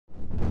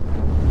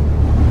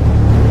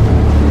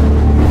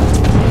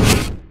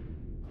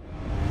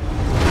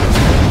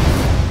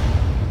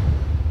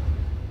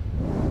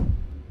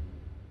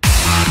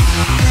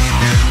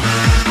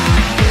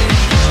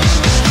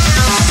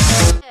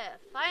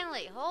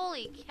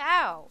Holy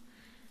cow.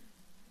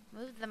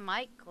 Move the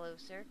mic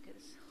closer,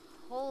 because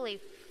holy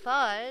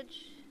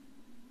fudge.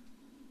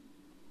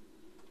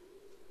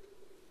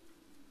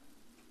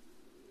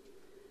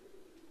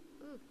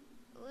 Ooh,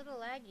 a little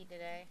laggy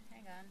today.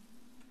 Hang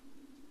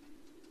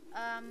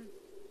on.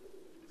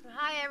 So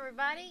hi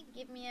everybody.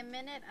 Give me a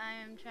minute. I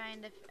am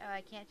trying to... Oh,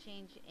 I can't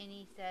change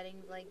any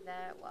settings like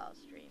that while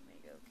streaming.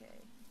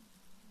 Okay.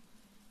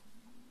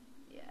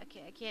 Yeah,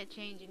 I can't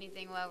change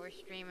anything while we're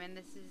streaming.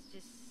 This is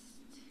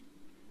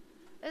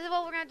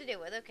what we're going to have to deal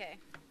with. Okay.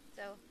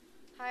 So,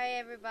 hi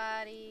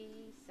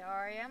everybody.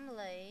 Sorry I'm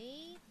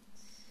late.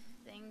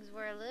 Things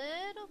were a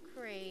little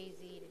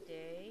crazy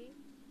today.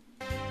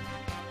 Is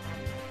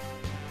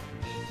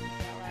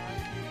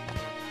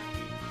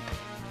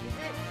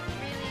it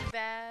really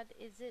bad?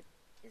 Is it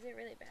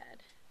really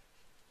bad?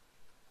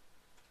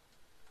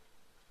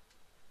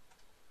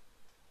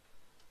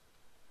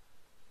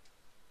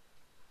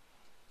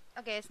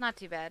 Okay, it's not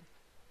too bad.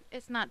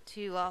 It's not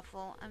too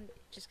awful. I'm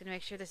just gonna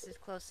make sure this is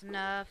close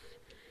enough.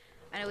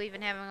 I know we've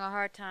been having a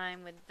hard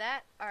time with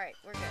that. Alright,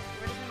 we're good.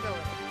 We're just gonna go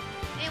with it.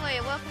 Anyway,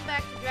 welcome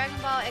back to Dragon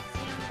Ball X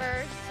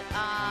Xenoverse.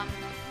 I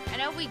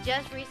know we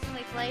just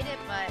recently played it,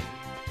 but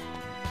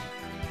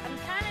I'm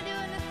kind of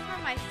doing this for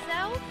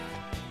myself.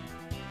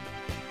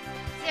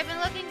 See, I've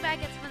been looking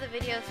back at some of the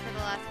videos for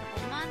the last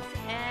couple months,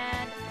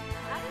 and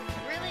I've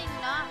really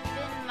not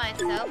been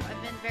myself.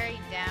 I've been very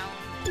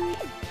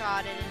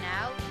downtrodden and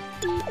out,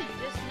 and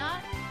just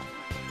not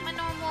my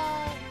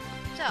normal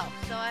self.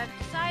 So I've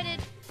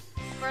decided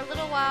for a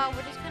little while,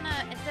 we're just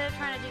gonna, instead of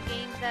trying to do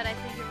games that I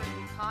think are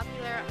really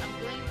popular, I'm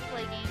going to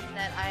play games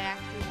that I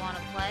actually want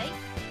to play.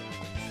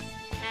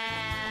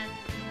 And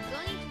I'm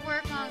going to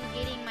work on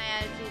getting my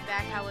attitude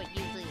back how it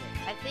usually is.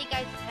 I think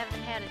I just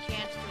haven't had a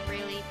chance to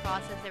really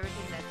process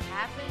everything that's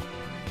happened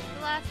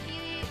the last 2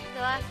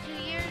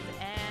 years,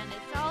 and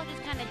it's all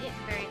just kind of hitting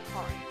very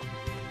hard.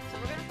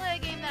 So we're going to play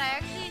a game that I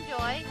actually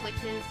enjoy,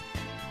 which is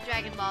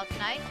Dragon Ball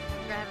tonight.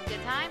 We're gonna have a good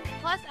time.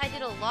 Plus, I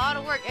did a lot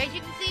of work. As you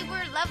can see,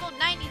 we're level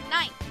 99.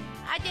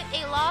 I did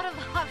a lot of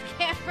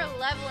off-camera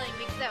leveling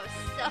because I was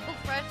so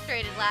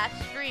frustrated last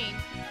stream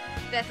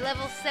that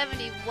level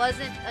 70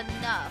 wasn't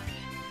enough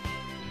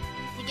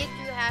to get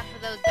through half of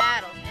those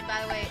battles. And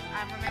by the way,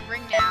 I'm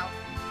remembering now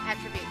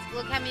attributes.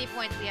 Look how many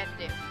points we have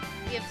to do.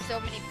 We have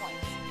so many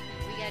points.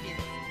 We gotta do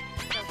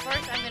this. So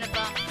first, I'm gonna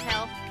bump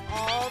health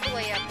all the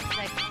way up in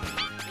second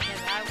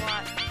because I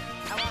want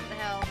the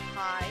health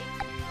high.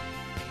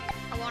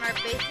 I want our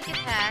basic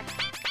attack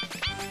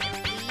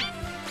at least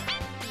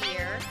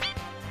here,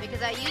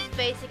 because I use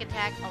basic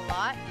attack a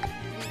lot. We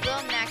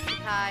will max the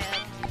Kai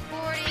up to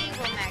 40.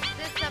 We'll max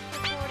this up to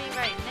 40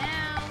 right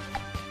now.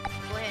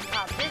 Go ahead and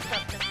pop this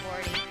up to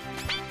 40.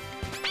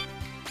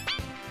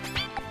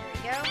 There we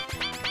go.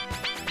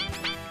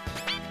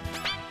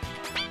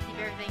 Keep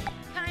everything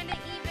kind of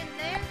even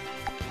there.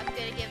 I'm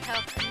going to give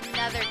health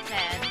another 10.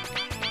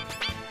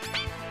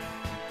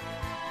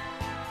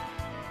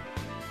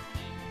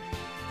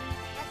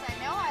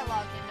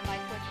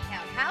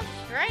 How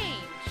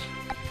strange.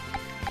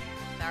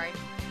 Sorry.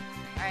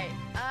 Alright,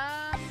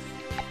 yeah,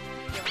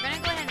 we're gonna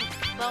go ahead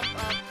and bump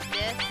up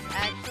this,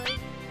 actually.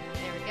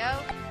 There we go.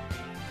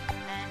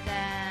 And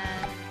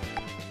then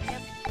we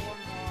have 4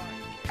 more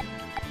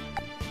here.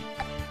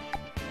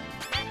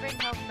 Might bring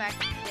health back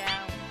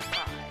down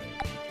 5.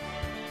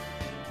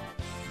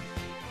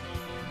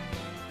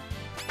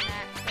 And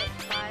that put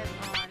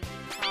 5 on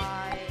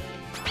 5.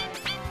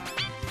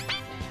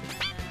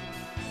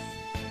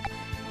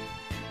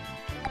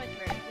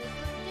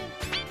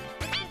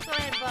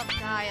 Bump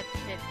high up to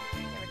 50.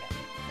 There we go.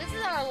 This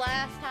is our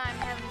last time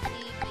having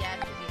seen the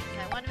attributes.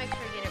 I want to make sure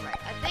I get it right.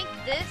 I think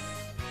this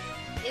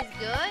is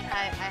good.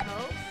 I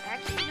hope.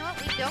 Actually, you know what?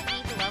 We don't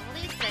need to level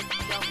these because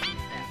I don't need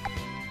them.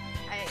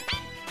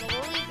 So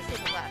we'll leave the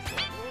Super Blast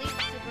alone. We'll leave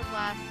the Super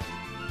Blast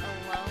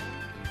alone.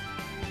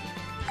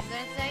 I'm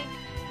going to say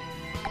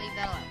we'll leave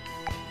that alone.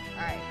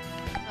 Alright.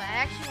 So I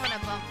actually want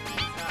to bump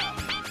these up.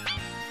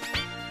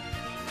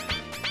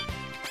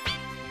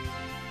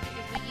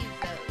 Because we use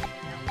those,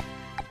 you know.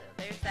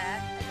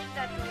 That. I think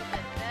that's a little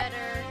bit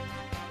better.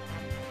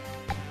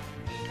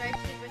 Strike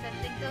Supers, I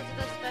think those are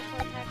those special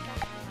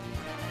attacks.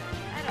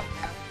 I don't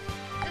know.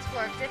 This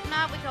works. If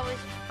not, we can always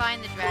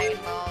find the Dragon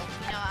Balls.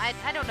 You know,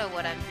 I don't know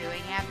what I'm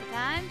doing half the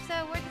time,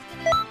 so we're just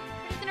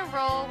gonna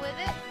roll with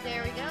it.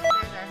 There we go.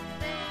 There's our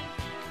thing.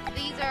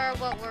 These are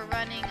what we're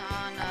running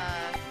on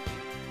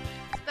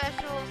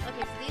specials.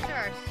 Okay, so these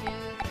are our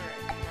super.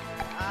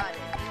 Got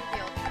it. These are the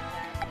ultimate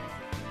attacks.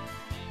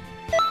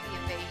 The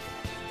evasion.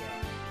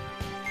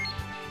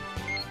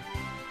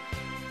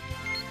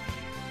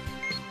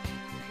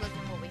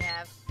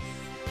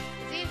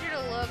 It's easier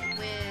to look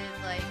with,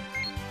 like,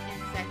 in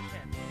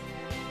sections.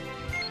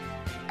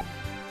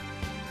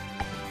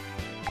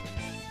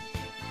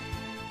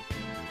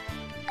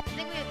 I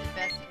think we have the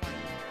best one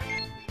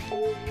there.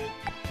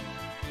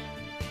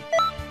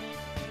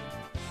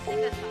 I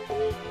think that's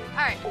fine.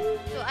 Alright,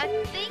 so I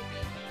think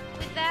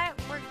with that,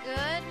 we're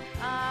good.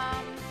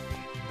 I'm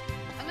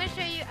gonna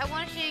show you. I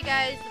want to show you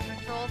guys the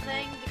patrol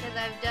thing because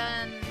I've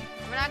done.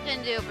 We're not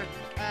gonna do a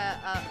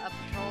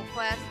patrol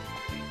quest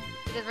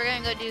because we're gonna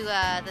go do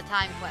the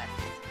time quest.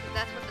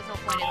 That's what this whole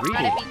point is. We're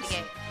trying to beat the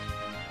game.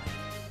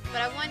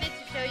 But I wanted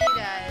to show you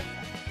guys.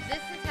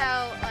 This is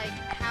how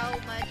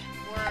much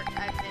work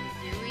I've been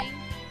doing.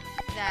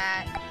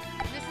 That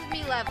this is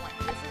me leveling.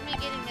 This is me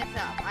getting this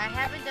up. I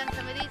haven't done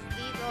some of these.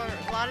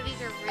 A lot of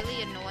these are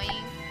really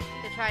annoying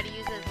to try to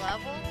use as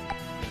levels.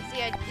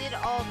 See, I did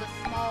all the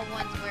small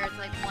ones where it's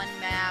like one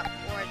map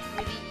or it's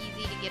really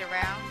easy to get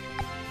around.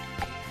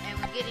 And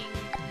we're getting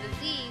the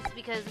Z's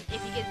because if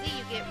you get Z,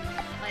 you get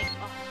like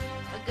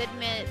a good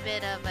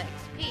bit of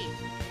XP.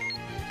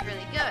 It's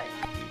really good.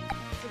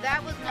 So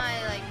that was my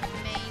like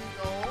main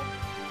goal.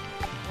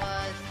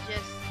 Was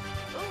just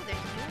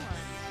there's new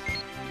ones.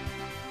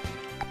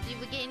 Did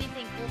we get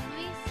anything cool from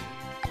these?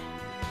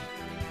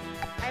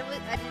 I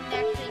didn't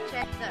actually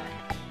check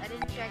I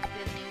didn't check the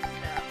new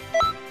stuff.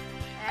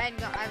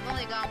 I've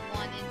only gone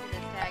one into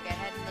this tag. I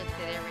hadn't looked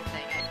at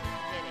everything. I'm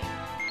kidding.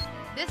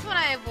 This one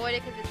I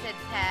avoided because it said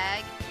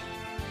tag.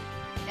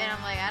 And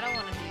I'm like, I don't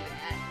want to do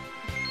that.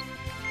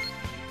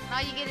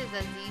 All you get is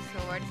a Z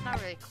sword. It's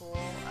not really cool.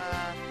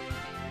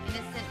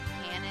 Innocent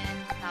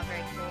cannon. Not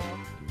very cool.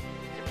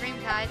 Supreme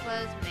tie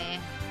clothes. Meh.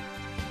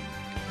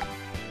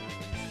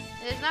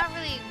 There's not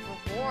really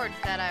rewards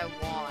that I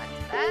want.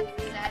 That's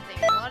the sad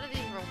thing. A lot of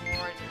these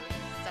rewards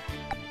are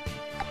sucky.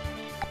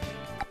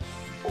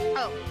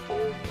 Oh,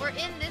 we're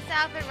in this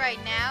outfit right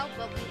now,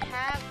 but we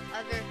have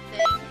other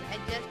things. I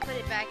just put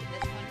it back in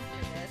this one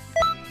for this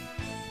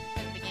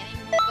at the beginning,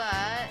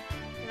 but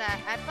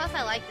plus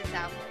I like this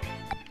outfit.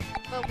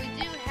 But we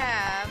do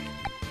have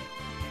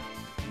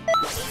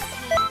 18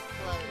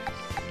 clothes.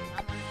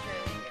 I want to show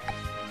you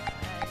guys.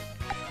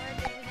 Where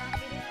did we not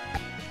get it?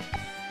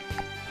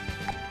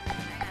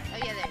 Oh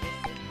yeah, there it is.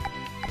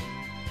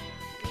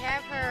 We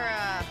have her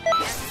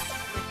pants,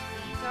 which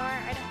these are.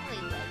 I don't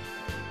really like.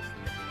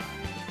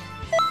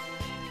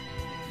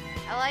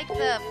 I like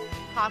the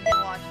pocket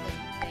watch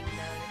looking thing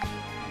though.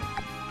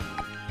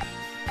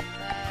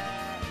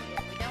 Yeah,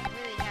 we don't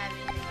really have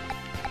anything.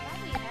 I thought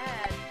we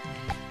had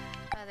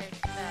other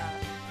stuff.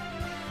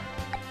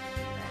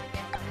 But I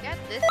guess not. We got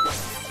this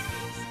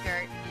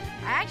skirt.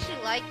 I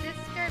actually like this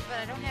skirt, but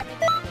I don't have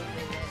anything to go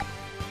with it.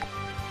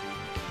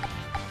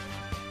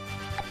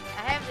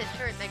 I have this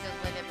shirt that goes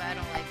with it, but I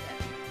don't like it.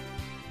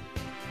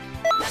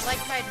 I'd like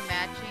tried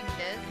matching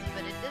this,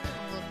 but it doesn't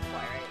look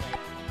quite right.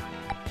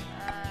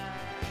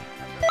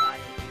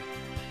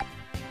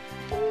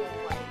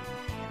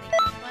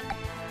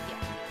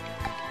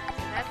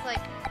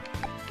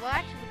 Well,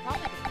 actually, we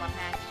probably could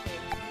match it.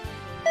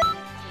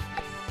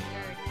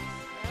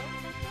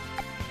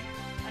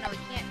 Oh no, we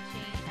can't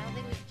change. I don't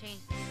think we can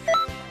change the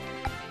skirt.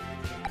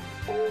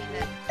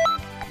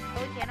 Oh,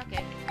 we can.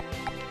 Okay.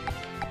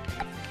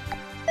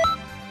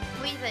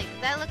 What do you think?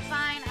 Does that look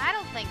fine? I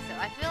don't think so.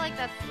 I feel like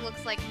that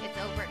looks like it's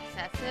over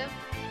excessive.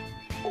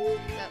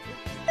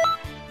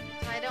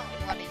 So I don't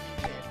want to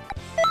use it.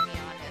 To be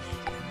honest,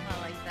 not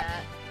like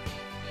that.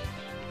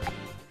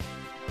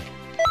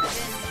 But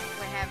then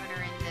we're having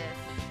her in this.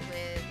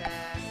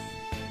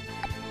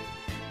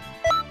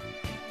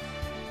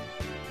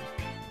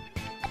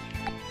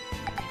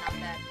 Not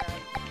that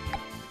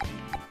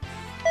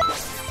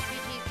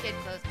GG's kid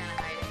clothes kind of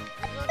hiding.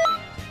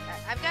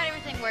 I've got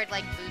everything where it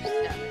like boosts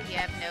stuff. If you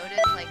have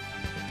noticed, like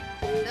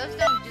those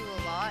don't do a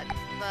lot,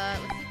 but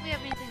let's see if we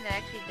have anything that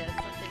actually does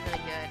something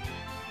really good.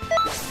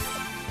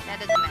 That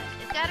doesn't match.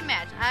 It's gotta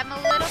match. I'm a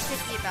little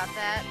picky about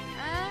that.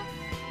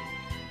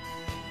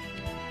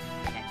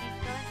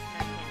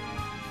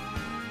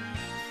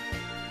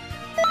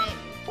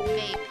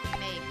 Maybe.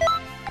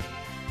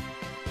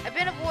 I've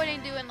been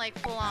avoiding doing like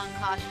full-on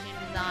costume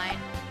design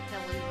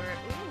until we were.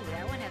 Ooh,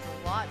 that one has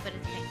a lot, but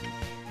it's pink.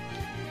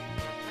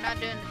 We're not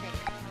doing the pink.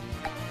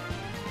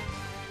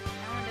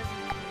 That one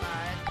doesn't do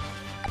much.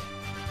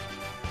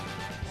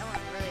 That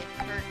one really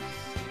hurts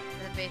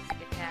the basic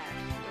attack,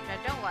 which I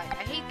don't like.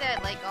 I hate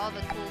that like all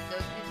the cool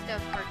Goku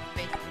stuff hurts the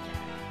basic attack.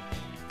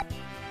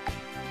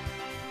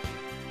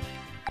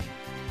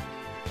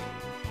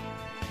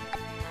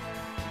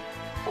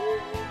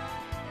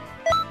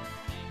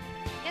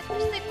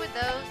 We'll stick with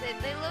those.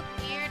 They look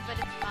weird, but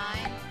it's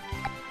fine.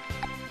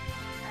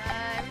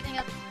 Everything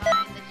else is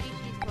fine. The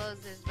Chi-Chi's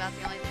clothes is about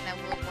the only thing that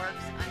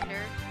works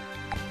under.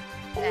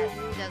 That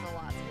does a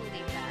lot, so we'll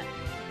leave that.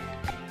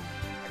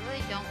 I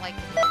really don't like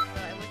the look, so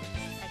I wish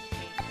I could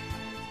change it.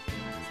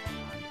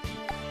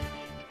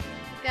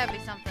 It's gotta be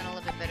something a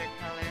little bit better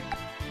color.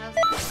 How's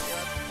the pink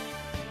look?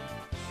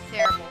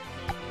 Terrible.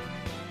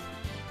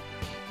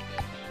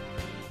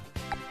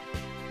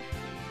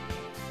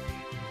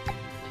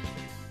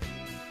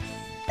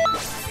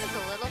 A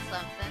little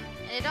something,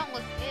 and it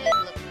looks good.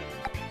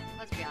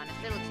 Let's be honest,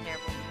 it looks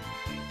terrible.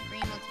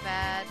 Green looks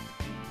bad.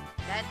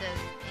 That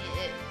does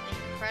it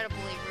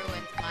incredibly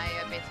ruins my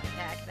basic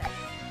attack.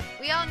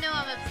 We all know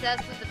I'm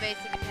obsessed with the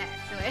basic attack,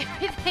 so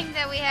everything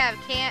that we have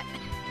can't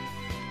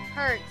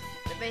hurt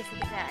the basic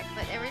attack,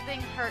 but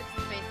everything hurts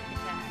the basic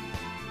attack.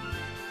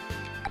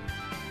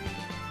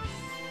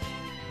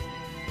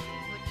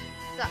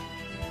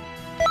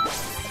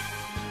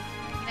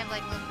 We can have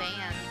like little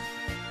bands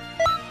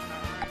on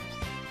our arms.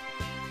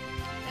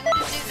 I'm gonna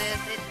just do this.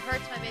 It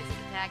hurts my basic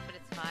attack, but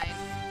it's fine.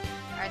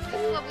 Alright, so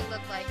this is what we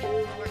look like, and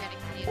this is what we're gonna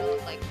continue to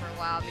look like for a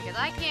while, because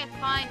I can't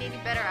find any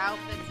better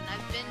outfits, and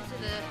I've been to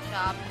the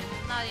shop, and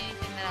it's not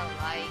anything that I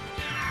like.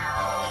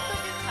 Let's go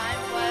do time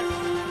quests,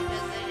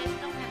 because they just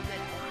don't have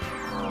good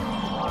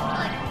outfits.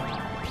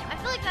 I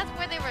feel like that's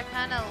where they were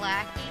kind of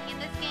lacking in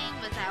this game,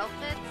 was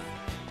outfits.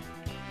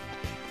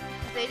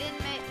 They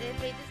didn't make,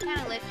 they just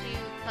kind of let you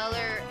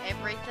color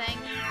everything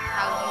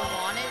how you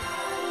want it,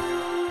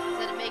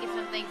 instead of making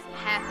some things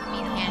have to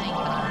be canon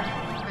colors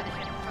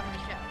from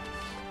the show.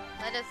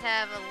 Let us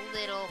have a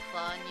little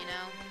fun, you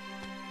know?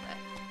 But,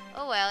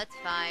 oh well, it's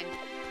fine.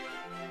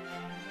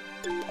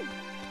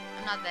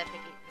 I'm not that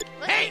picky.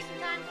 Let's do some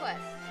time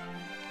quests.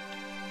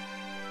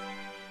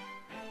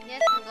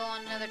 Yes, we'll go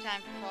on another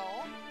time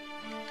patrol.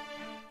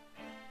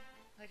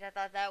 Which I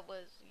thought that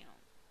was, you know,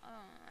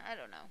 I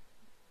don't know.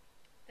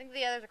 I think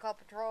the others are called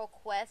patrol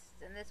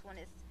quests, and this one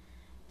is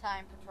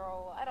time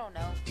patrol. I don't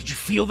know. Did you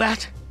feel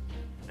that?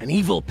 An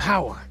evil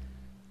power.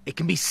 It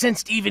can be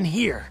sensed even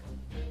here.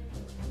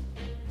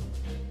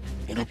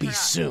 It'll be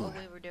soon. What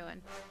we were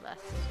doing last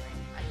stream.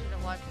 I should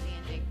have watched the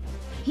ending.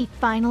 He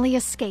finally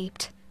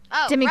escaped.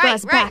 Oh,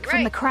 Demigra's back from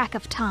right. the crack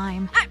of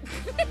time.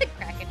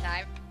 Crack of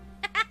time.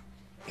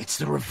 It's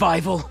the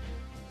revival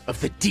of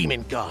the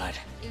demon god.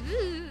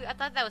 Ooh, I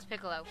thought that was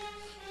Piccolo.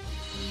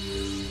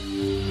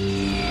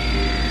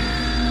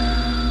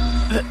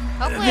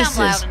 Hopefully I'm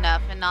loud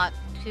enough and not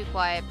too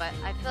quiet, but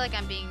I feel like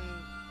I'm being...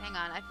 Hang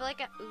on, I feel like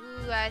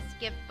I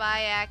skipped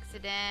by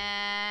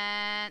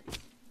accident.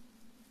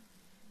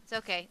 It's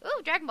okay.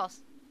 Ooh, Dragon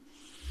Balls.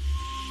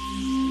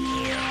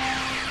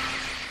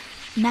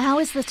 Now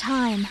is the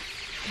time.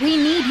 We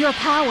need your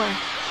power.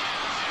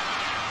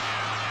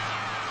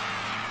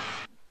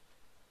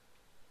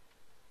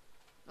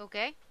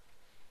 Okay.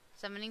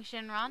 Summoning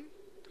Shinron.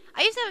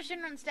 I used to have a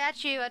Shinron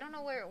statue. I don't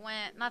know where it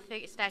went. Not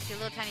statue, a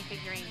little tiny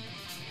figurine.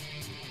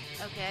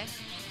 Okay.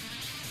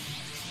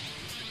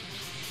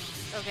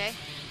 Okay.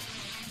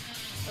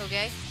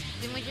 Okay.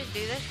 Didn't we just do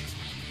this?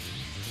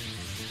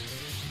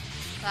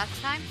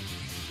 Last time?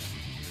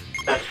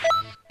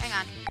 Hang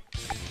on.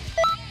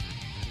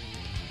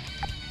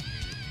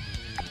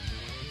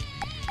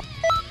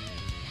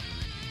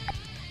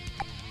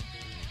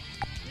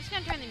 I'm just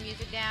gonna turn the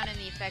music down and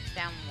the effects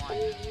down one.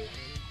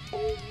 I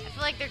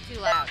feel like they're too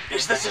loud.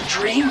 Is this a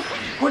dream?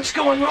 What's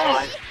going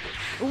on?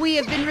 We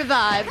have been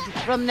revived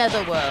from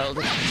Netherworld.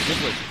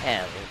 It was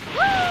hell.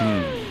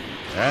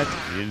 That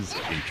is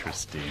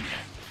interesting.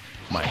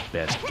 My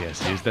best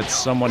guess is that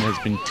someone has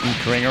been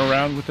tinkering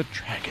around with the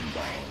Dragon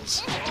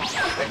Balls.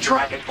 The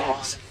Dragon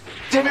Balls!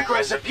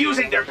 Demigra's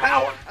abusing their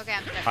power! Okay,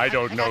 I'm stuck. I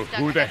don't know stuck.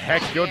 who the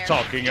heck you're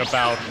talking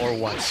about or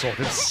what sort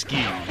of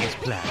scheme he's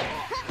planning.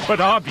 But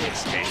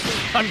obviously,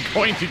 I'm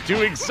going to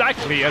do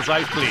exactly as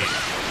I please.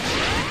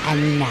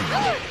 And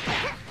now,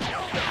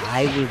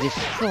 I will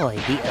destroy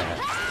the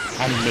Earth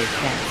and make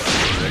that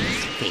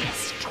serpent's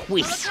face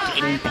twist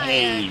in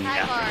pain.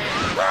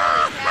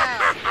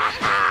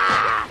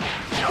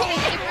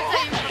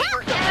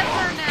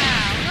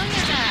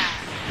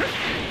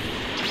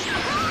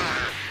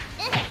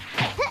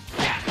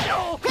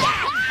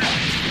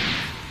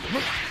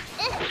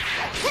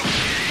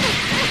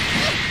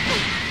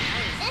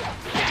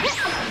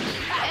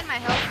 And my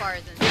health bar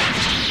is in. I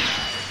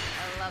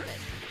love it.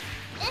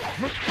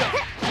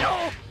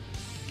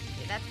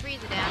 Okay, that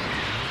frees it down.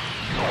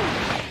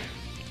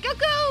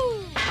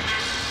 Goku!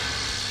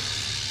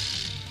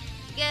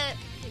 Get.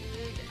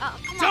 Oh,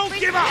 come on, Don't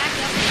give up!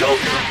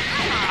 Goku!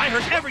 I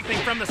heard everything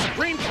from the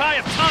Supreme Kai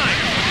of Time!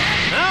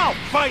 I'll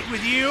fight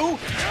with you! Well,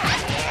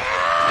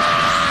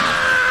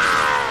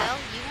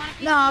 you want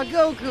to Nah,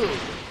 Goku,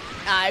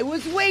 I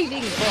was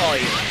waiting for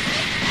you.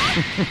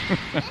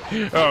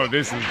 Oh,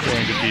 this is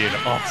going to be an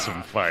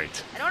awesome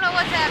fight. I don't know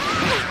what's happening.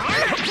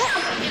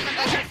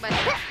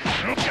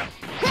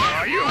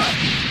 Are you?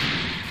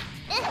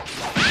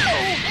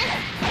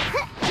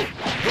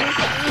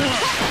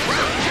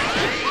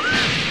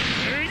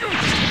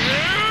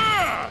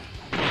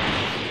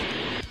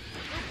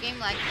 Game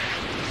like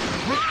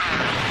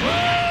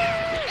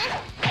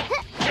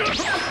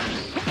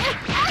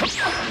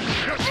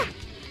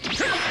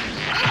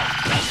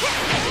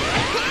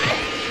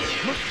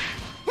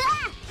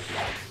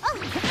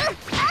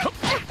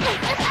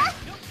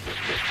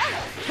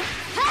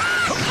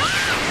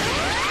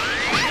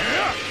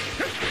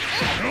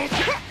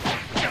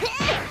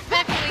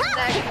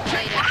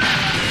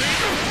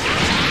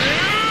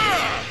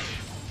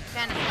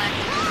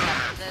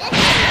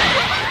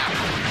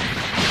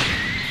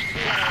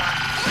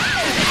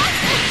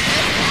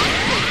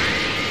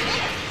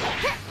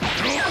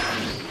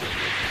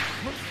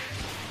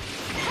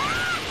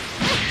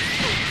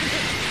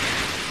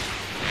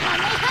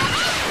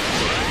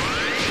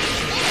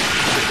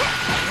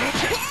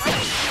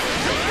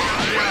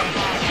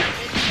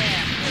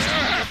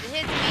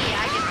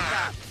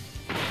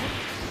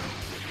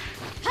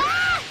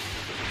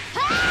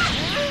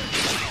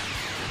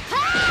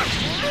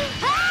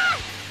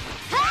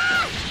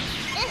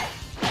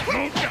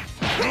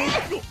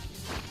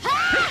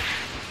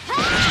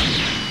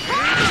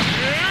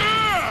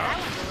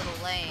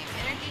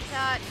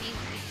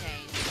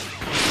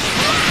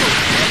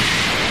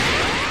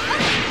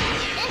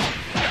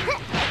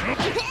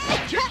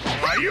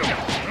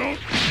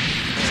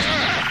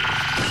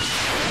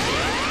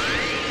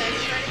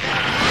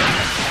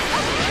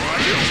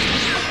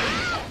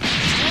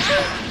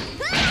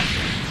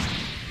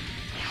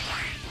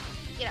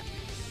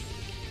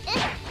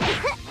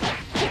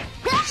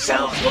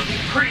is looking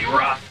pretty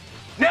rough.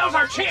 Now's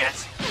our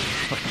chance.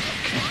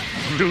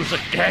 Lose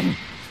again.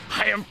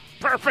 I am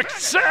perfect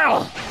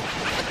Cell.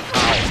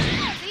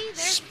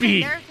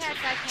 Speed,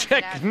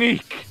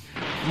 technique,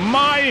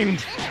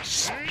 mind,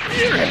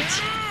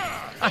 spirit.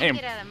 I am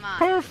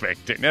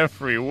perfect in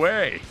every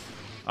way.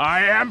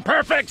 I am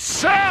perfect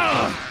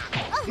Cell.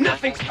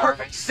 Nothing's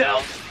perfect,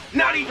 Cell.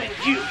 Not even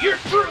you. You're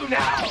through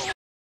now.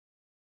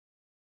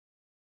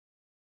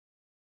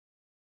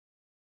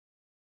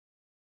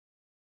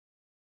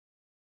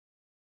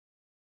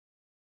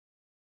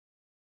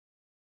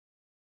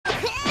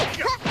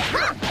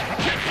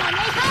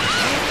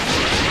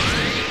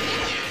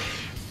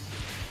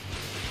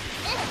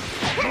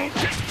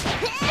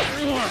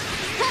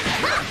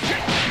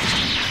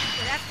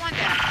 That's one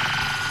down.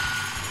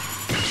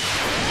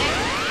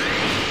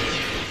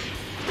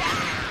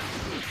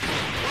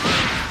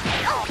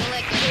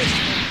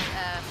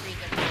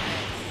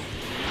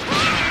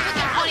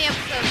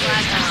 Episodes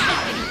last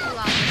time. It's too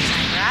long this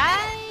time,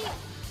 right?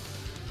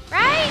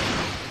 Right?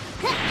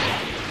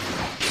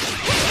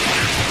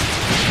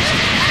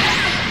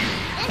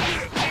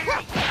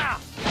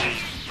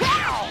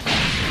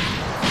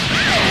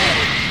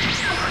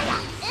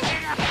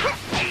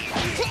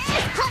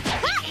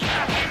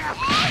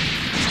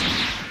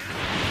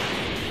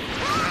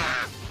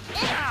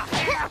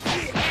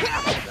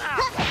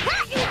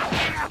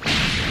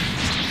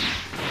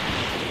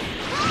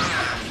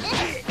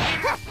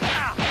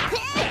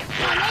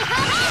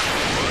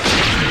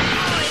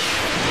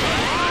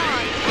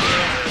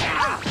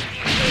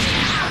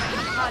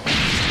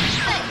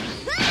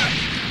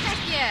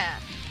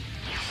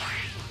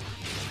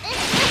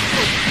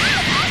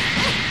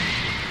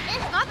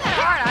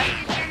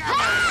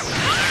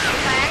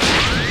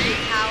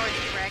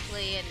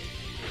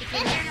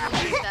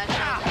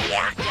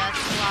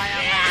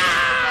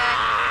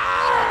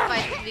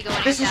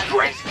 This is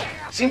great!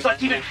 Seems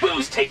like even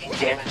Boo's taking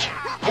damage.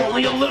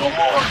 Only a little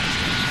more!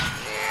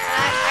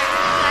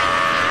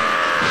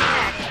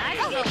 I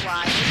don't know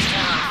why.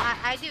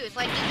 I do. It's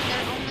like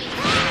they're only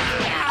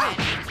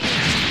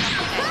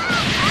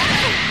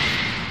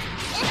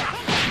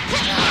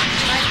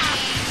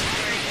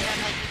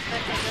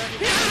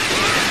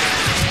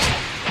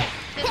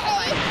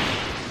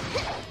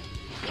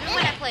even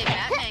when I play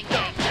Batman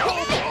games, I'm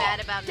really bad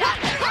about not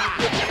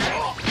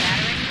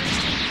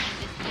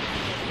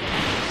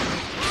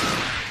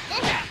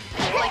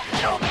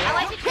I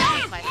like to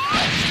change myself. I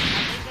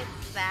think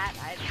it's that.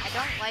 I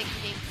don't like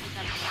games to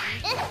become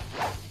easy.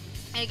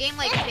 In a game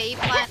like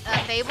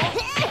Fable,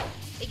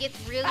 it gets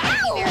really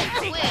easy very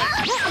quick. I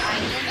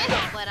limit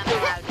what I'm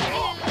allowed to do.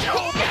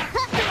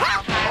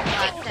 How high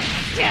blood set.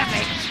 Damn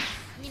it!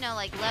 You know,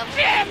 like level.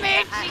 Damn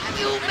it!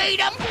 You made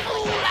a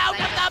fool out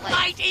of the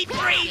mighty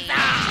Frieza!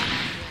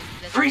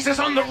 Frieza's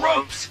on the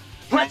ropes!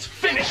 Let's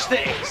finish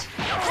things!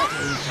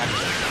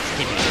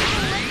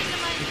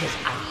 Because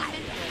I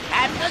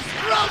am the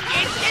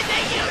strongest in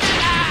the universe!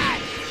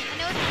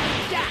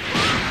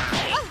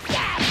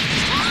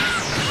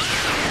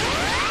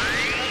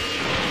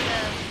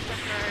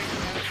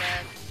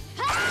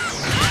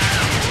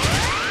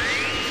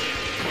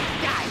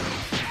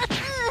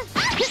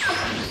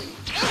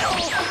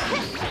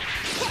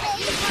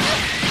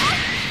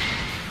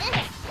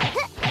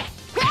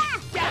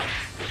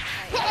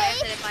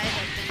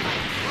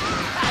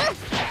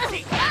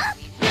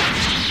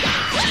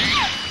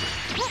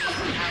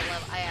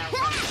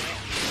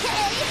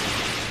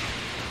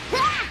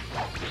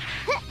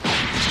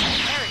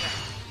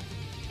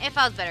 If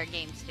I was better at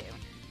games too.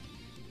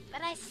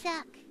 But I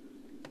suck.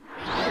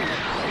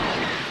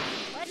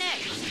 What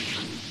next?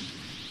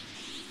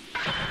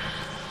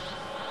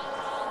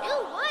 Ew,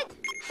 what?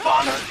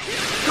 Father!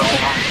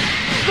 Gohan!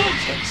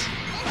 Gotenks!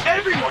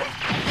 Everyone!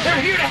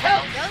 They're here to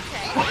help!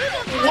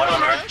 What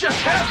on earth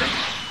just happened?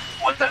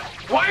 What the?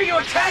 Why are you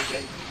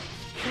attacking?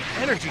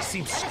 The energy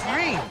seems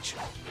strange.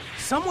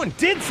 Someone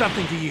did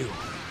something to you.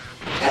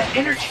 That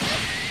energy!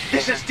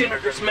 This is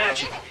Demiurge's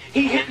magic.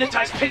 He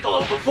hypnotized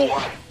Piccolo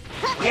before.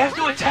 We have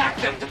to attack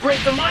them to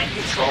break the mind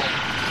control.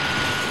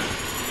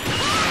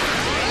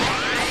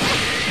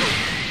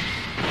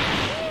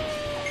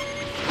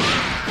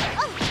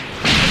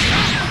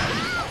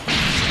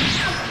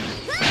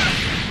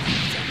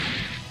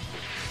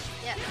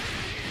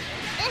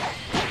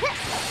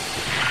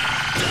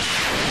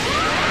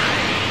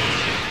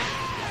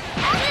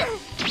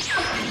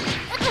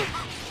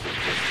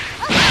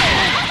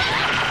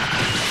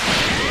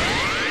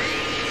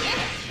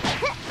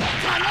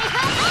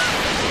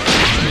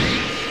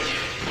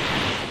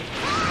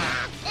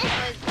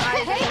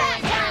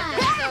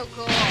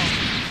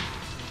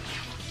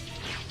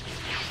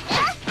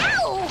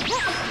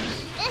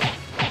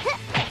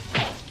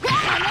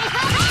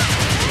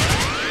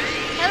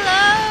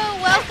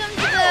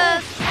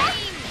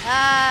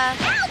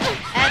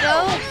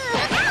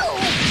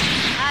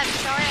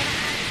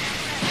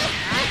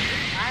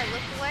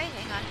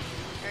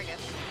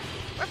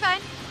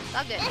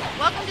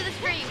 Welcome to the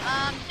stream.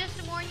 Just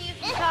to warn you,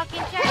 if you talk in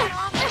chat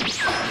often,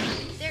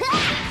 there is a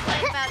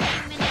delay about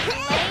 2 minutes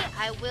delay.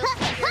 I will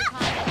see your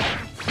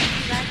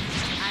comments.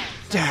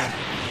 Dad,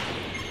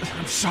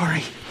 I'm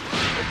sorry.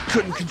 I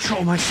couldn't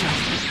control myself.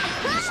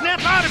 Snap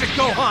out of it,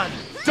 Gohan!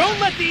 Don't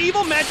let the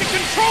evil magic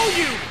control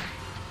you!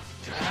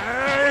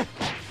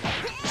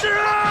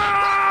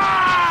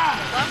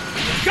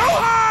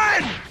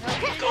 Gohan!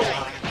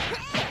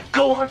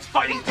 Gohan's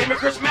fighting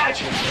Demiker's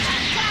magic!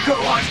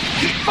 Gohan,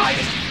 keep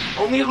fighting!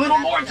 Only a little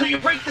more until you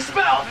break the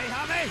spell!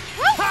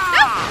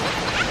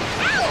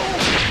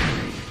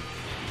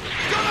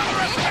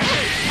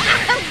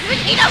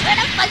 Vegeta, where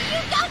the fuck you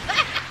go?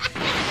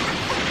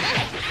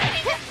 He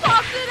just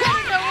popped it out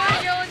of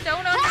nowhere, yelling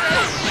donuts.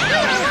 Dude,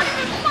 I want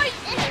to fight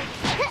you.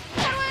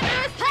 How do I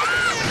underestimate?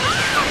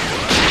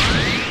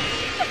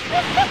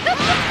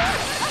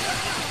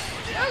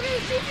 Okay,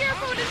 keep your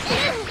opponent's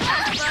here,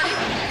 buddy.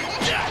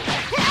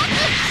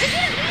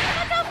 Vegeta, leave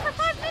us out for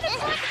 5 minutes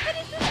so I can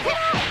finish this kid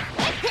off.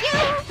 Thank you.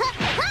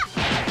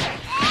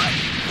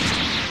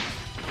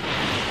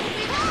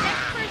 Be the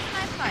next person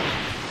I fight.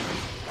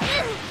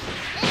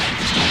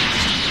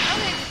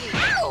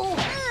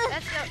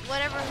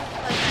 Whatever.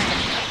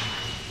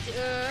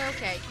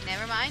 Okay,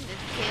 never mind. This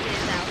kid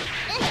is out.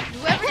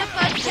 Whoever the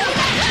fuck you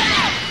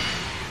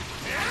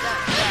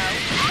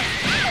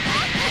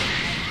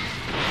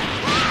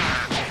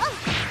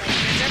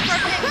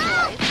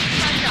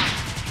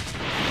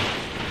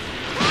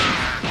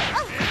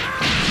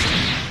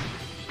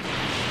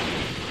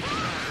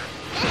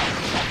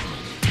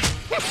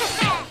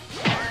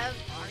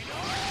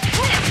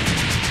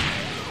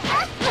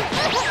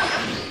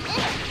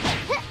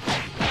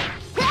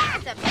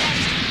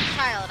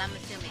I'm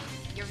assuming.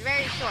 You're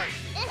very short.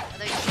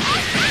 Although you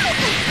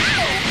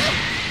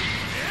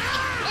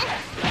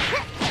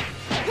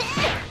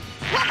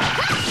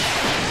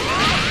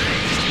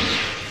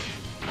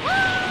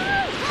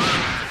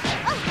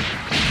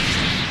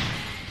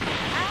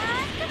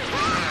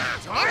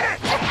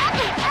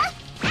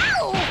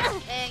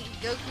and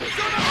Goku.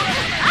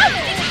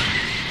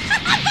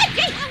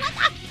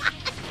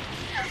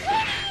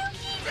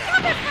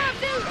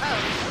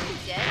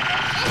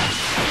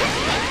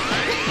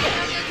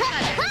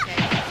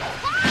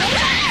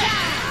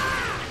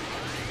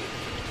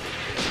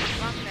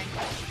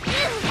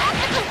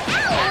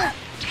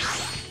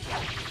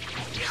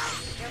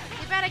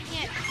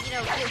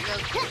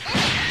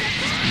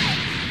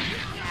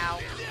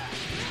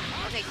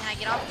 Okay, can I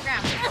get off the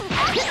ground?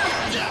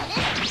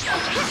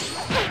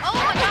 Oh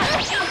my god!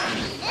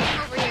 I'm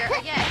over here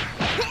again.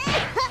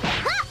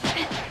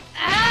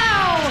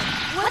 Ow!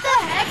 What the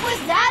heck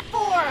was that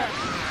for?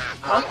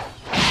 Huh?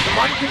 The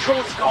mind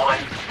control is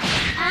gone?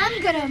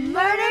 I'm gonna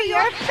murder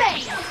your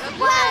face!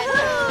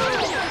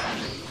 Wahoo!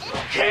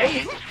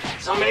 Okay,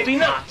 so maybe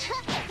not.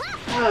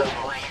 Oh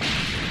boy.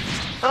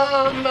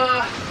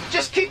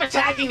 Just keep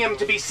attacking him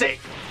to be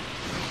safe.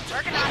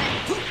 Working on it.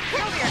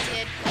 Get over here,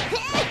 kid.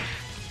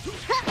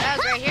 Oh,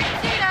 great. Here's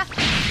Vegeta.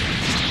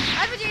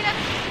 Hi, Vegeta.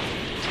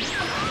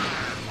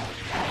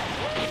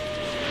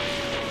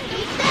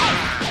 Eat this!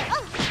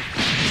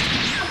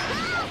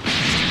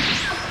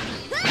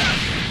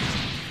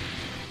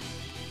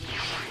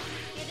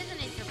 It is an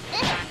interesting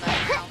time, but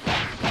no.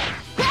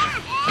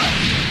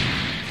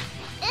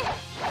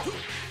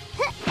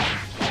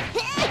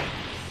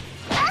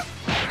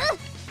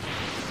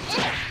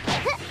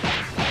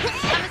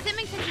 I'm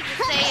assuming since he's a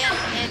Saiyan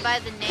and by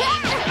the name,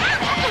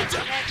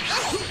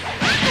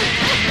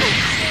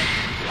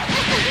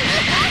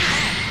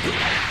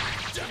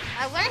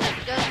 I learned that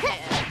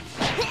Goten.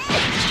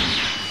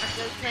 Or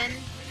Goten.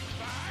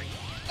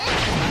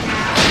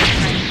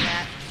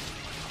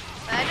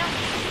 But I don't.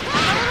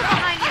 I'm a little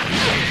behind you.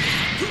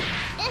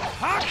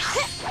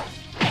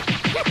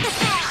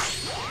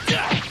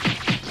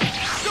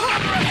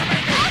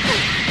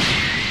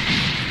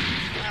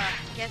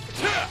 Guess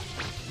it's okay.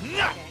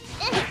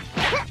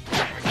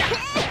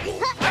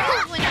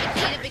 When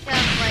Vegeta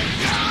becomes like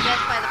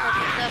possessed by the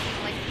purple stuff, he's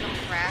like some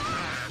crap.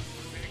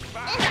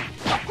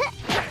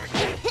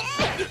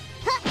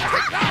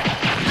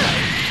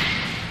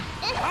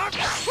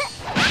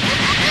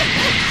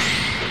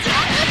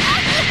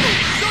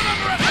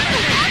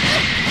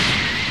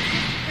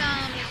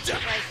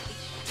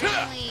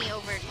 Extremely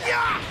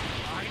overdone.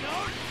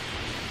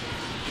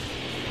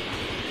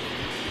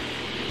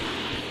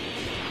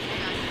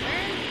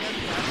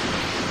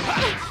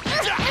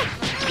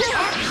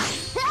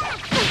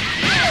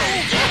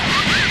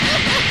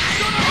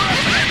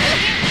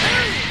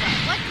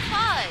 What the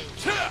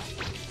fudge?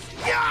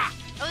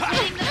 I was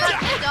hitting the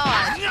button to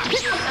dodge. It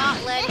did not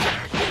let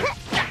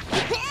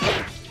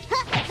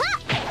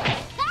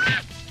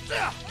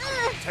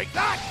Take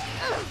that!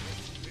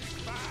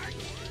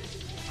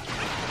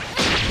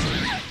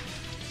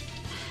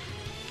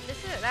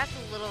 That's a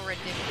little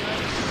ridiculous.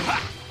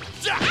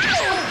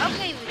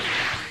 Okay, you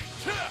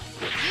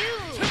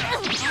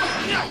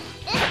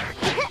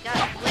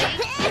got way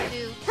too much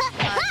energy. What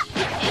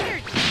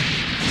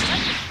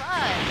the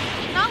fuck?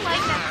 It's not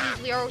like that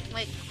we're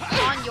like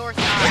on your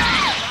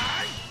side.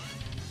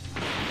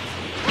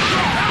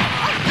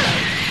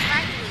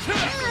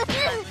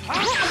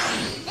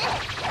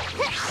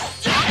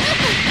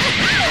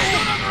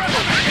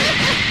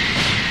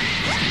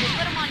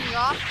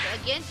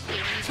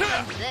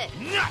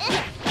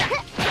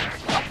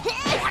 this.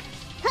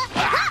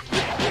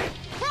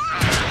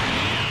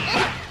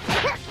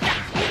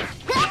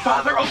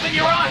 Father, open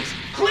your eyes,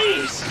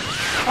 please!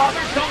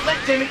 Father, don't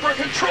let Demigod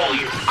control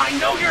you! I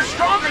know you're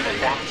stronger than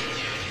that!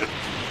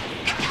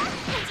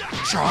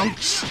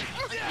 Trunks!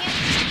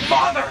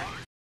 Father!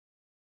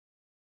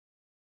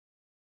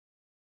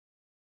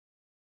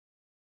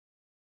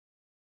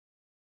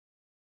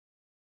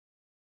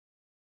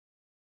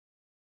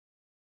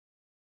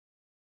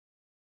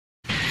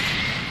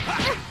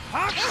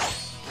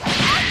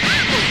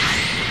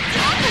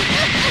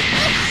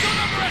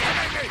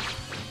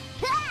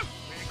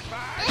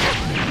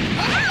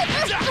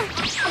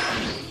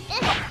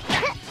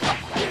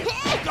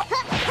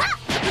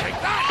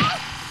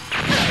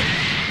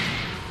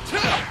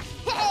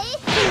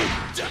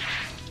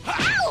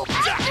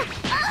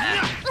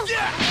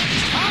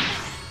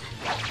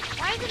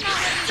 Why is it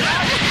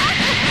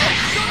not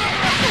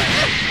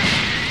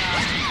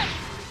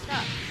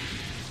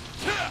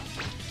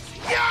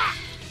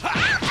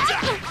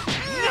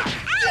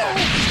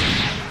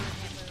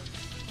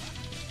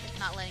It's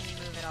not letting me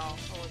move at all.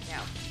 Holy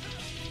cow.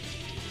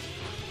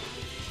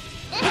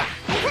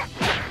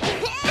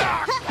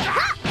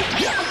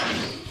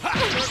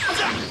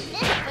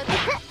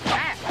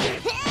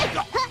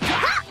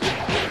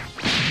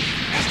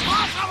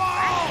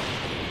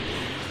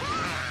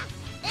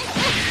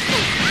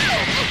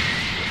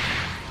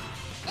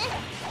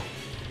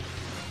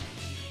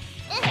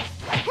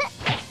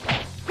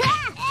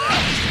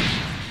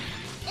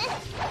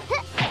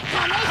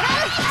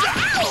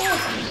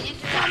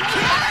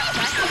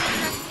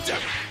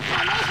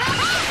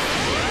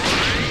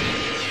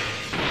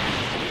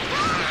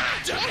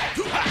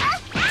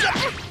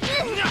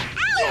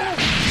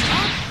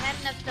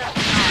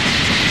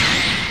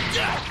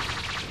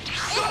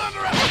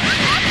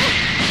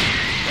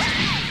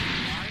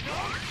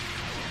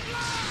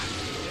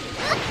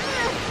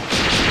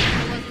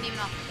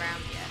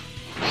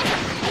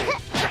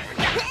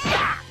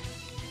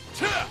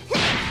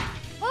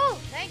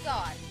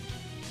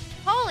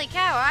 Holy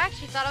cow, I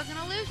actually thought I was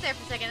going to lose there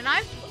for a second. And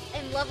I'm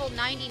in level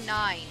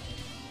 99.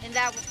 And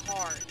that was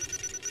hard.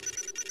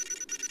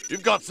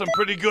 You've got some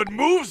pretty good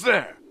moves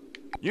there.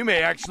 You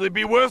may actually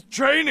be worth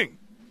training.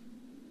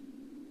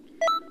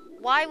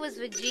 Why was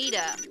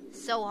Vegeta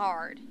so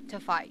hard to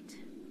fight?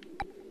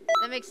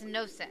 That makes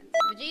no sense.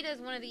 Vegeta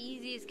is one of the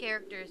easiest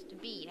characters to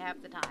beat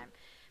half the time.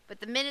 But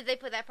the minute they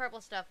put that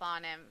purple stuff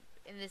on him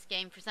in this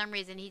game, for some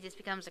reason, he just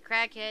becomes a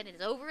crackhead and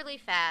is overly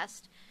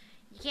fast.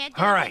 You can't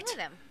do anything with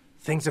him.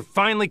 Things have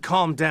finally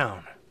calmed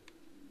down.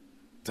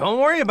 Don't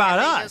worry about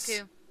us.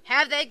 Goku.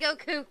 Have that,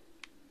 Goku.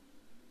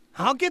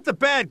 I'll get the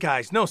bad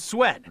guys, no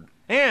sweat.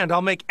 And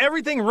I'll make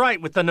everything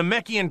right with the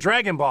Namekian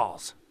Dragon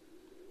Balls.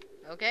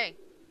 Okay.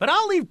 But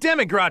I'll leave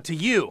Demigod to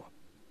you.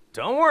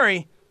 Don't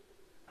worry.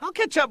 I'll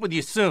catch up with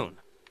you soon.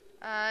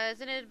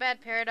 Isn't it a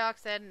bad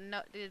paradox that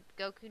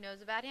Goku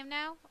knows about him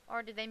now?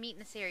 Or did they meet in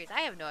the series?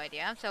 I have no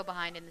idea. I'm so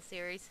behind in the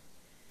series.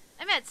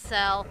 I'm at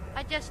Cell.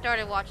 I just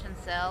started watching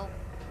Cell.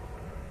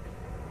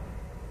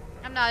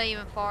 I'm not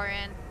even far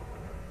in.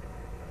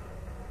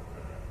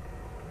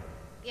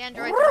 The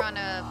androids are on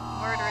a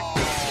murderous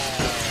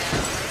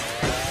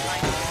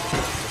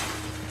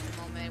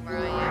moment where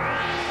I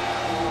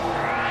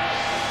am.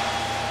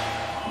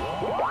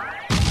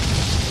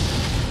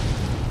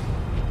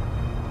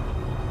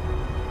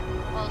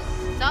 Well,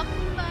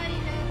 somebody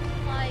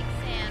doesn't like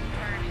sand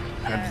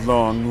turning. At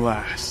long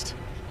last,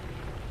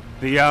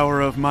 the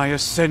hour of my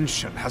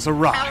ascension has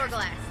arrived.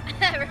 Hourglass.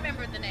 I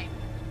remembered the name.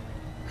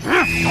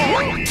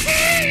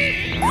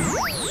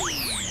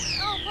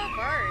 Oh, poor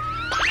bird.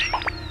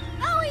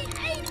 Oh, he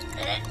ate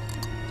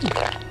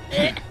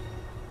it.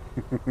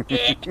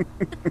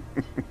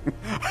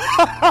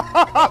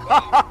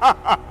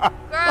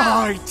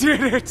 I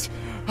did it!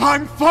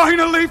 I'm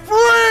finally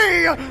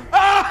free!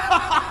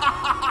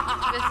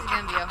 This is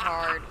gonna be a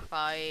hard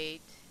fight.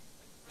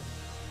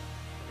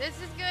 This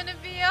is gonna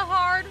be a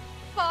hard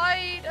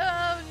fight.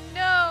 Oh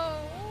no.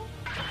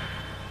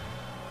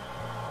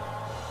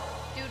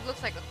 Dude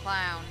looks like a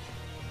clown.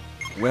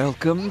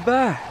 Welcome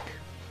back,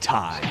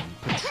 Time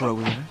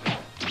Patroller.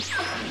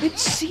 It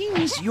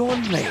seems you're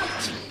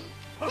late.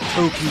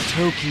 Toki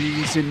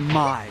Toki is in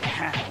my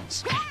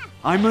hands.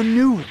 I'm a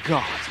new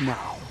god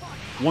now.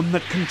 One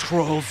that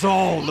controls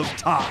all of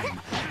time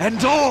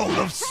and all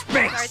of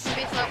Sorry, space. it's gonna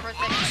be slow for a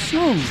second.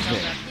 So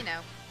then, You know.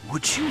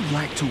 would you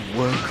like to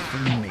work for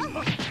me?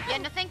 Yeah,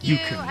 no thank you. You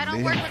can I don't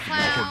live work with like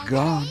clowns. a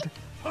god.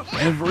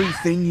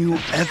 Everything you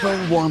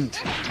ever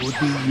wanted would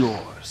be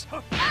yours.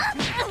 Yeah, I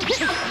don't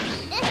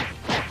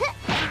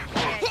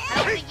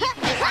think you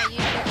can make my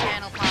YouTube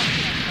channel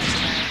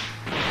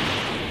popular.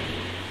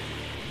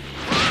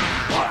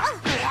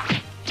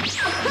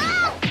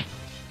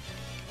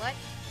 What?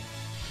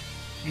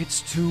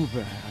 It's too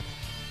bad.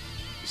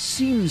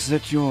 Seems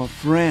that your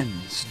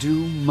friends do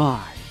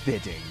my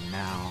bidding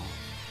now.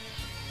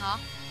 Huh?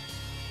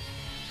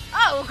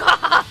 Oh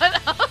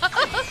god!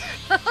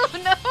 Oh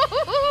no!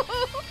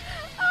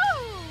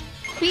 Oh!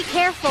 Be Be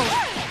careful.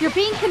 You're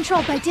being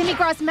controlled by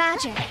Demigraw's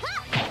magic.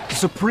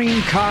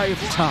 Supreme Kai of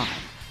Time.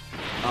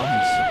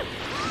 I'm sorry.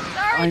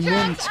 Sorry, I Trunks,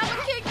 meant I'm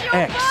gonna kick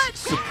your butt.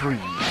 Supreme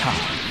Kai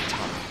of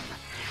Time.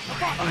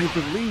 I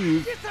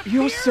believe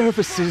your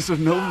services are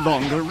no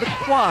longer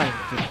required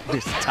at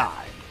this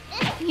time.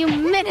 You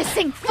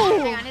menacing fool!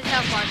 Hang on, his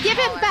health bar's Give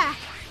him smaller. back!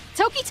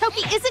 Toki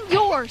Toki isn't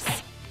yours!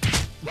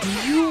 Do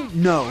you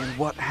know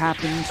what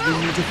happens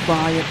when you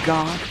defy a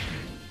god?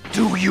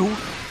 Do you?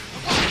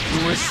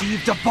 You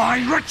receive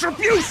divine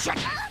retribution!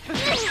 That's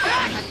okay.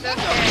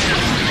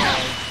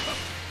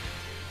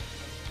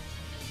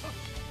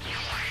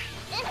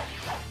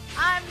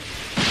 I'm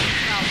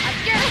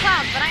scared of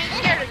clowns, but I ain't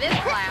scared of this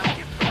clown.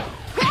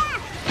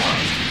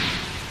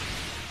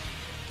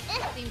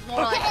 Seems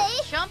more like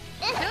a chump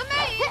to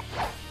me.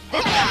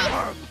 This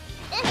clown.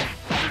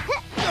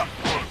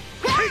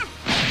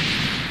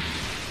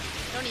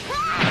 Don't even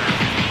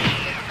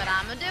but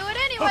I'm gonna do it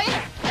anyway.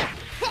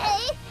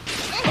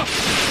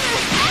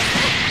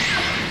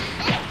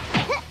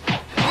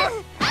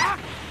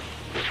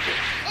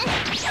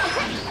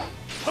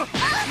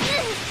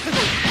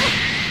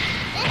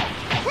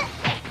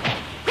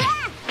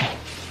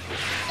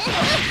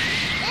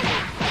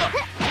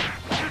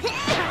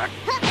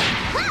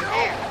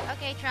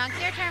 Okay, Trunks,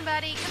 your turn,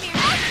 buddy. Come here.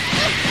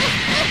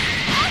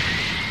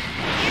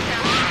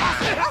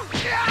 Here,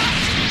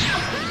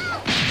 Trunks.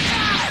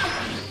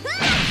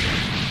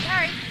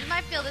 Sorry, you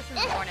might feel this in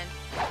the morning.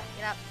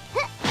 Get up.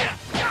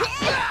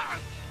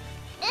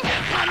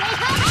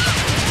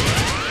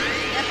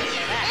 Definitely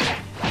feel that.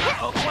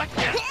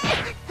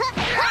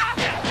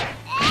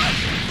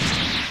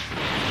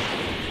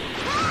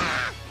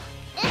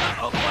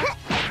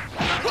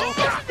 This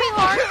must be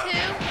hard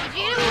too.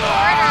 Vegeta was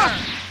harder.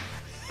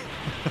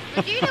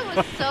 Vegeta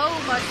was so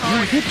much You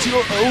harder. hit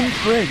your own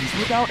friends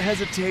without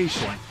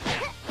hesitation.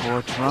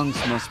 Poor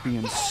Trunks must be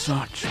in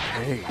such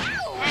pain.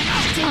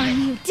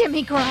 Darn you,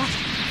 Demigraw!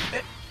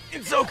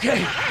 It's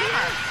okay.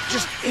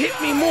 Just hit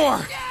me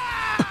more.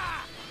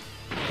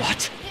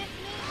 What?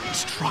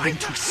 He's trying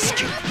to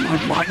escape my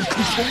mind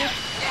control?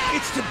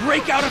 It's to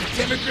break out of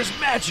Demigraw's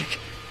magic.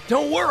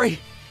 Don't worry.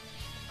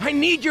 I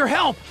need your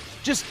help.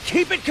 Just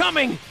keep it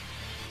coming.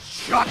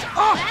 Shut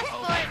up! Ask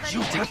for it, buddy.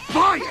 You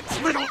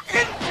defiant little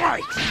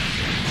ingrate!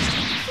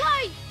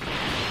 Fly.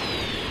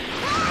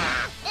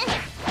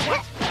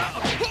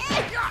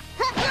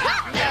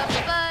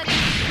 Nobody.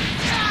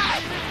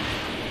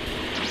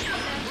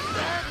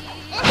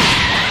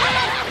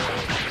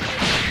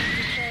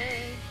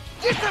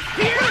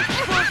 Disappear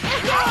for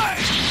good!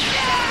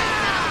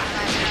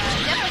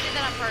 Definitely did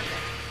that on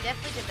purpose.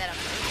 Definitely did that on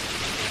purpose.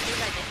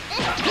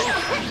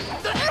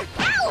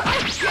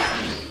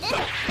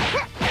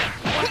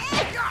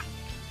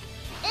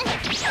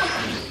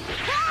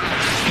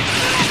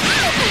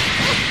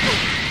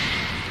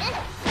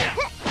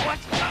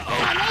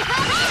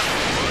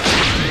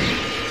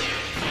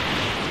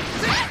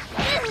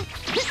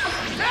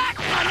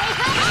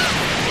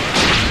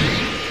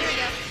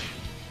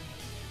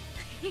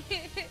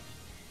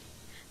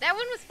 That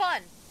one was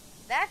fun.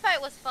 That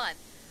fight was fun.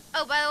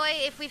 Oh, by the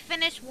way, if we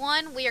finish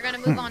one, we are going to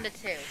move on to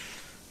two.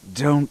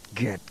 Don't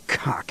get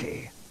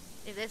cocky.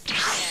 If this is the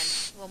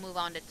end, we'll move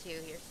on to two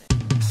here